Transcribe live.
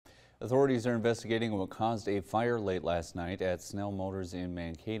Authorities are investigating what caused a fire late last night at Snell Motors in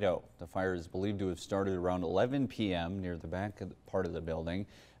Mankato. The fire is believed to have started around 11 p.m. near the back part of the building.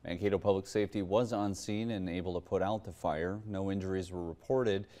 Mankato Public Safety was on scene and able to put out the fire. No injuries were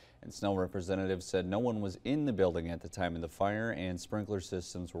reported, and Snell representatives said no one was in the building at the time of the fire and sprinkler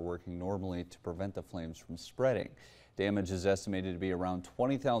systems were working normally to prevent the flames from spreading. Damage is estimated to be around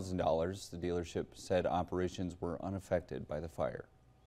 $20,000. The dealership said operations were unaffected by the fire.